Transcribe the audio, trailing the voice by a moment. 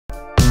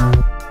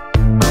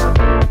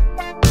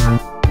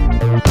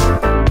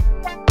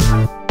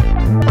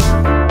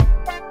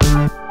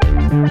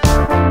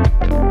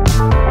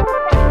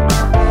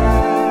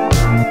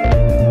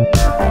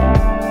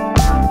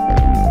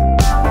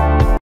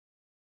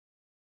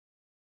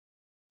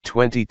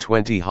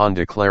2020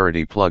 Honda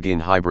Clarity Plug-in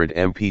Hybrid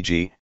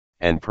MPG,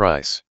 and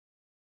price.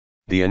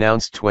 The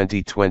announced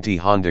 2020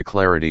 Honda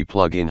Clarity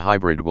Plug-in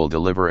Hybrid will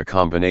deliver a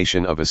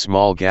combination of a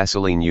small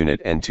gasoline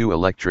unit and 2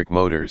 electric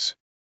motors.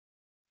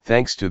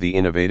 Thanks to the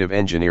innovative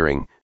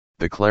engineering,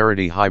 the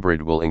Clarity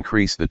Hybrid will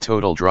increase the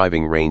total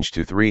driving range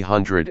to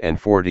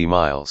 340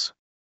 miles.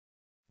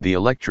 The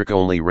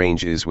electric-only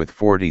range is with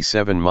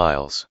 47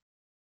 miles.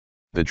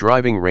 The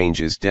driving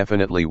range is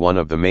definitely one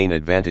of the main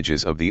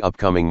advantages of the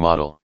upcoming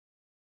model.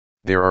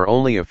 There are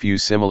only a few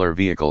similar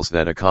vehicles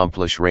that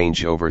accomplish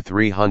range over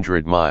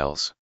 300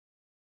 miles.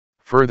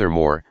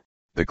 Furthermore,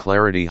 the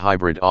Clarity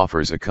Hybrid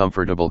offers a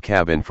comfortable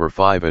cabin for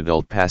 5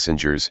 adult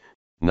passengers,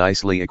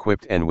 nicely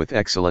equipped and with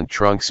excellent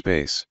trunk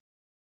space.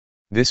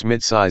 This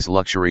midsize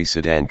luxury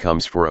sedan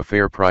comes for a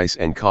fair price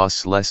and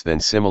costs less than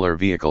similar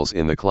vehicles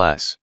in the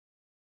class.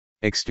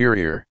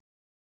 Exterior.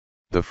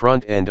 The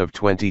front end of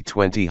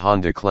 2020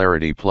 Honda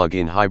Clarity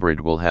Plug-in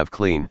Hybrid will have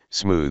clean,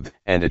 smooth,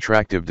 and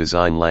attractive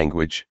design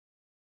language.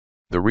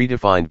 The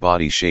redefined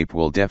body shape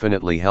will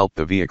definitely help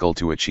the vehicle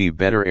to achieve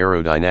better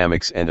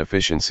aerodynamics and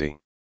efficiency.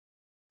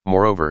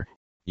 Moreover,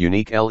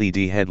 unique LED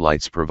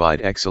headlights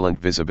provide excellent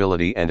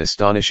visibility and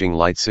astonishing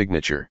light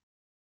signature.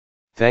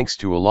 Thanks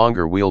to a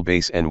longer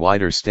wheelbase and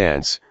wider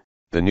stance,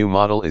 the new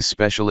model is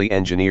specially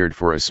engineered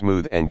for a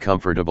smooth and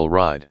comfortable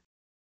ride.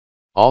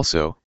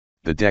 Also,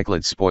 the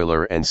decklet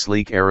spoiler and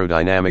sleek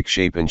aerodynamic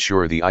shape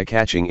ensure the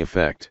eye-catching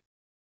effect.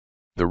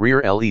 The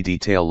rear LED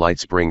tail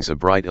lights brings a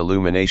bright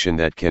illumination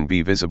that can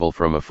be visible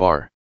from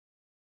afar.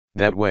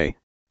 That way,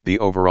 the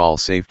overall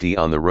safety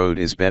on the road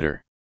is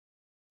better.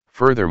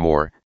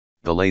 Furthermore,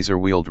 the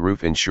laser-wheeled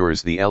roof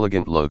ensures the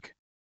elegant look.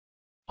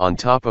 On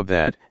top of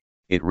that,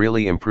 it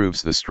really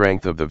improves the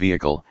strength of the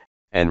vehicle,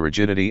 and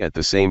rigidity at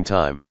the same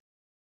time.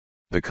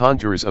 The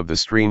contours of the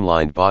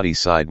streamlined body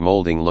side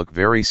molding look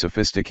very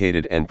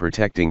sophisticated and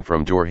protecting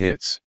from door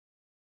hits.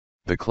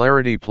 The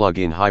Clarity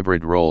Plug-in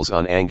Hybrid rolls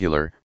on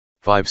angular,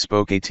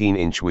 5-spoke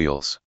 18-inch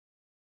wheels.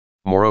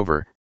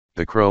 Moreover,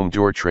 the chrome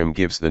door trim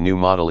gives the new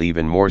model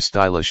even more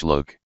stylish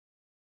look.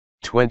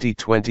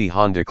 2020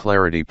 Honda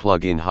Clarity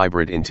Plug-in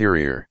Hybrid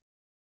Interior.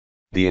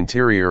 The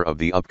interior of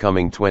the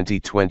upcoming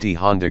 2020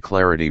 Honda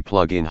Clarity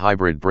Plug-in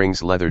Hybrid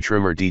brings leather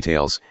trimmer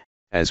details,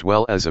 as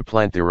well as a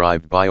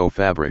plant-derived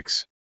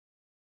biofabrics.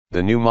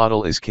 The new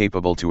model is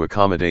capable to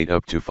accommodate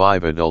up to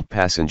 5 adult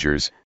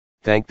passengers,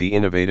 thanks to the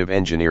innovative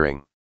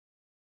engineering.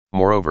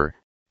 Moreover,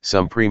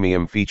 some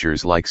premium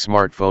features like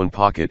smartphone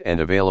pocket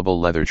and available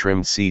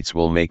leather-trimmed seats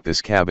will make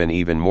this cabin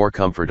even more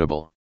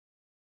comfortable.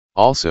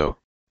 Also,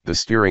 the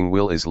steering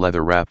wheel is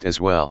leather-wrapped as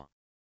well.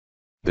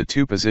 The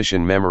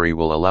 2-position memory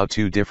will allow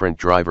 2 different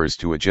drivers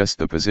to adjust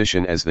the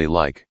position as they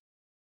like.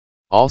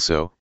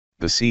 Also,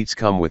 the seats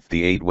come with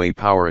the 8-way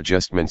power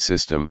adjustment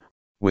system,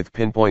 with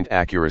pinpoint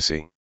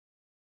accuracy.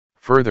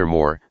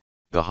 Furthermore,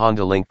 the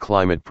Honda Link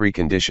Climate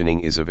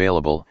preconditioning is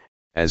available,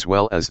 as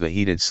well as the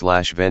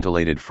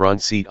heated/ventilated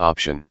front seat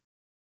option.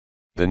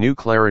 The new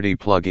Clarity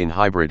Plug-in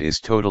Hybrid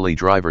is totally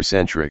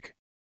driver-centric.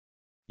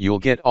 You'll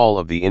get all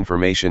of the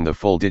information, the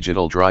full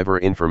digital driver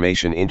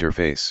information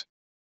interface.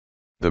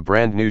 The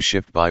brand new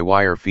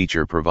shift-by-wire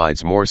feature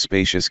provides more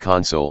spacious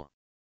console.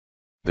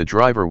 The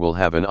driver will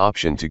have an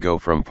option to go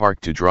from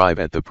park to drive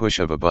at the push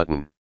of a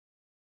button.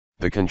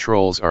 The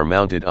controls are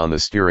mounted on the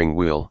steering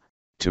wheel,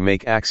 to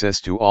make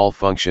access to all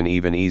function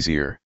even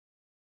easier.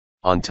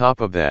 On top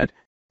of that,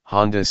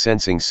 Honda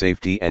Sensing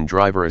Safety and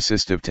Driver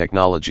Assistive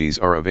technologies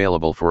are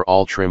available for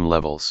all trim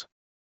levels.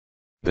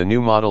 The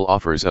new model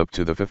offers up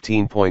to the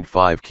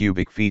 15.5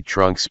 cubic feet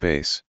trunk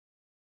space.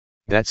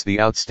 That's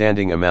the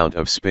outstanding amount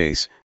of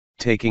space,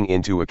 taking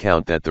into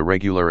account that the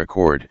regular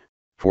Accord,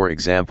 for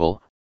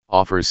example,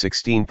 offers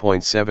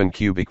 16.7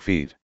 cubic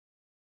feet.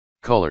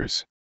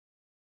 Colors.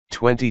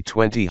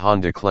 2020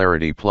 Honda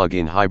Clarity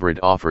Plug-in Hybrid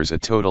offers a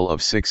total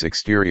of 6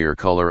 exterior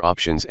color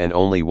options and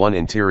only 1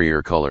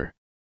 interior color.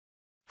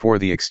 For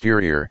the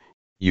exterior,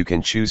 you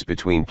can choose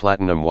between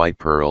Platinum White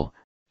Pearl,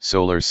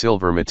 Solar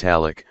Silver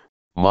Metallic,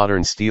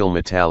 Modern Steel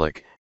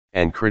Metallic,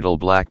 and Crystal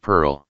Black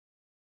Pearl.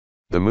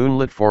 The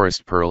Moonlit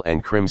Forest Pearl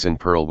and Crimson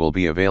Pearl will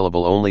be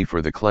available only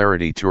for the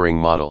Clarity Touring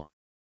model.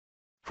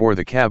 For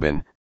the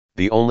cabin,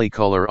 the only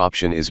color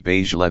option is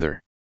beige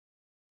leather.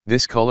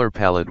 This color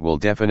palette will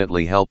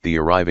definitely help the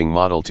arriving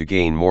model to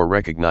gain more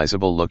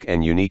recognizable look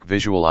and unique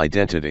visual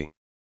identity.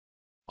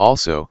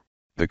 Also,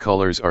 the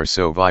colors are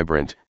so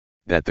vibrant,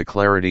 that the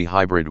Clarity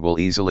Hybrid will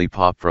easily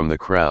pop from the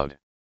crowd.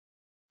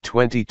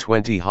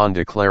 2020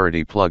 Honda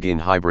Clarity Plug-in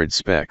Hybrid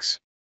Specs.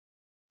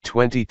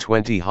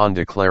 2020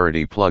 Honda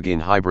Clarity Plug-in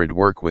Hybrid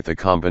work with a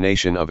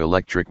combination of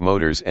electric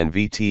motors and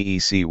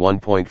VTEC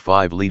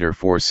 1.5-liter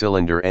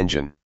 4-cylinder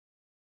engine.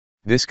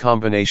 This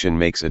combination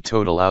makes a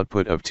total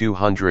output of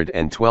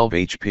 212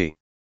 HP.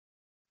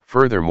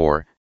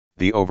 Furthermore,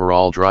 the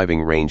overall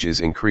driving range is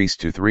increased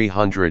to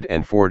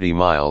 340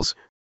 miles,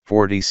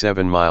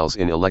 47 miles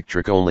in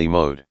electric-only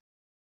mode.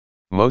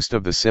 Most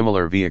of the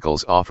similar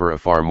vehicles offer a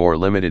far more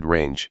limited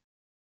range.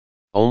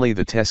 Only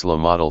the Tesla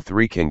Model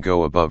 3 can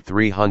go above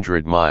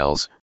 300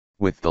 miles,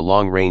 with the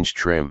long-range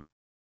trim.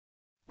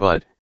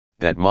 but,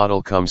 that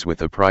model comes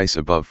with a price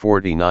above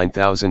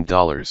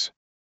 $49,000.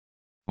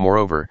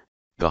 Moreover,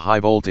 the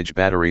high-voltage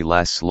battery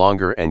lasts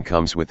longer and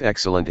comes with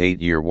excellent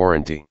 8-year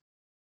warranty.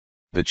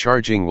 The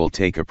charging will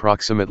take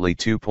approximately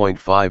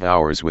 2.5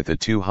 hours with a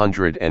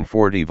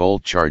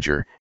 240-volt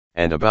charger,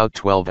 and about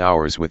 12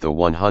 hours with a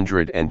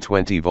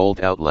 120-volt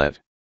outlet.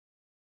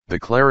 The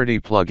Clarity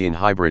plug-in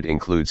hybrid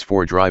includes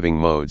 4 driving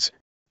modes: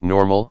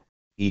 Normal,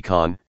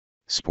 Econ,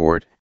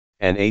 Sport,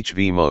 and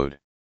HV mode.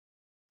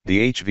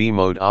 The HV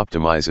mode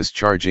optimizes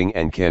charging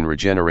and can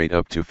regenerate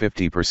up to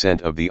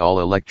 50% of the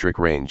all-electric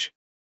range.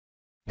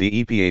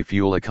 The EPA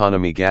fuel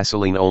economy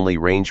gasoline-only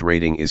range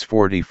rating is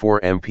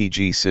 44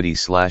 mpg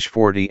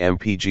city/40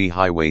 mpg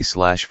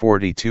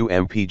highway/42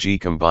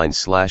 mpg combined/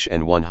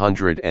 and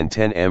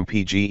 110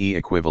 mpg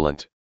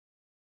E-equivalent.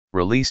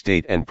 Release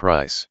date and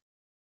price.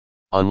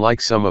 Unlike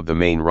some of the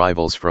main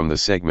rivals from the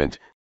segment,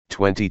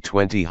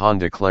 2020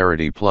 Honda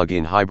Clarity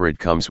plug-in hybrid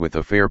comes with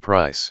a fair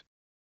price.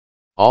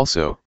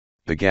 Also,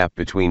 the gap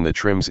between the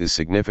trims is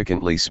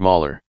significantly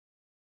smaller.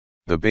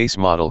 The base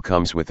model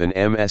comes with an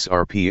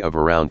MSRP of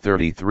around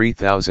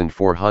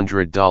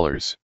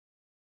 $33,400.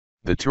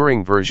 The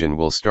touring version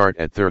will start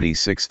at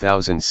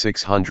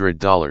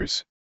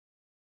 $36,600.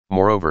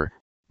 Moreover,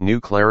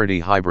 new Clarity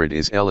Hybrid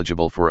is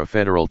eligible for a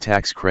federal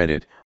tax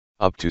credit,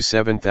 up to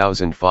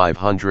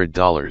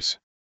 $7,500.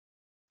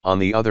 On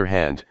the other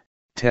hand,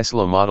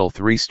 Tesla Model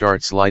 3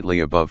 starts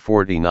slightly above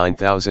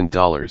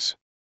 $49,000.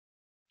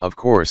 Of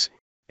course,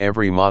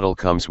 every model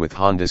comes with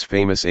Honda's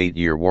famous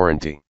 8-year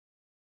warranty.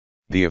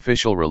 The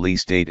official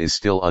release date is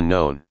still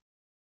unknown.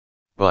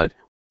 But,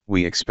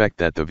 we expect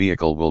that the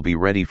vehicle will be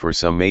ready for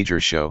some major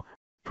show,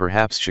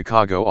 perhaps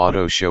Chicago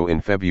Auto Show in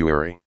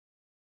February.